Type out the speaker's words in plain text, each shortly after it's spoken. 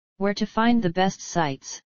Where to find the best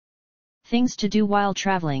sites. Things to do while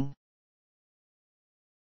traveling.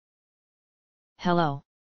 Hello.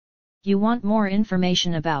 You want more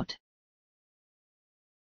information about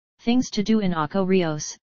things to do in Ocho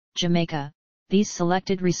Rios, Jamaica? These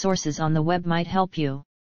selected resources on the web might help you.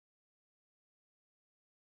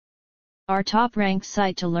 Our top-ranked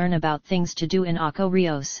site to learn about things to do in Ocho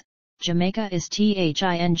Rios, Jamaica is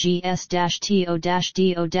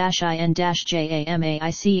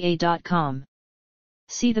things-to-do-in-jamaica.com.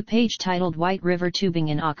 See the page titled White River Tubing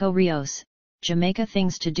in Ocho Rios, Jamaica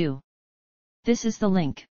Things to Do. This is the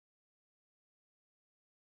link.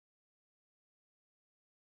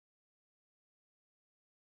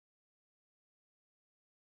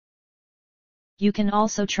 You can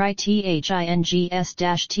also try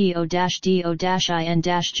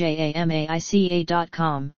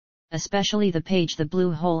things-to-do-in-jamaica.com, especially the page The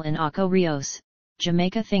Blue Hole in Ocho Rios,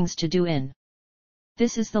 Jamaica Things to Do in.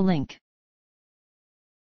 This is the link.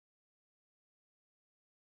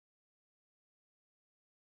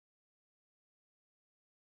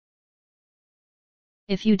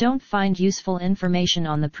 If you don't find useful information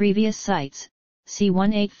on the previous sites, see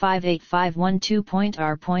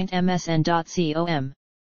 1858512.r.msn.com.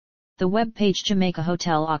 The web page Jamaica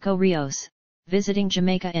Hotel Ocho Rios, visiting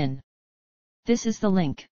Jamaica Inn. This is the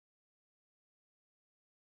link.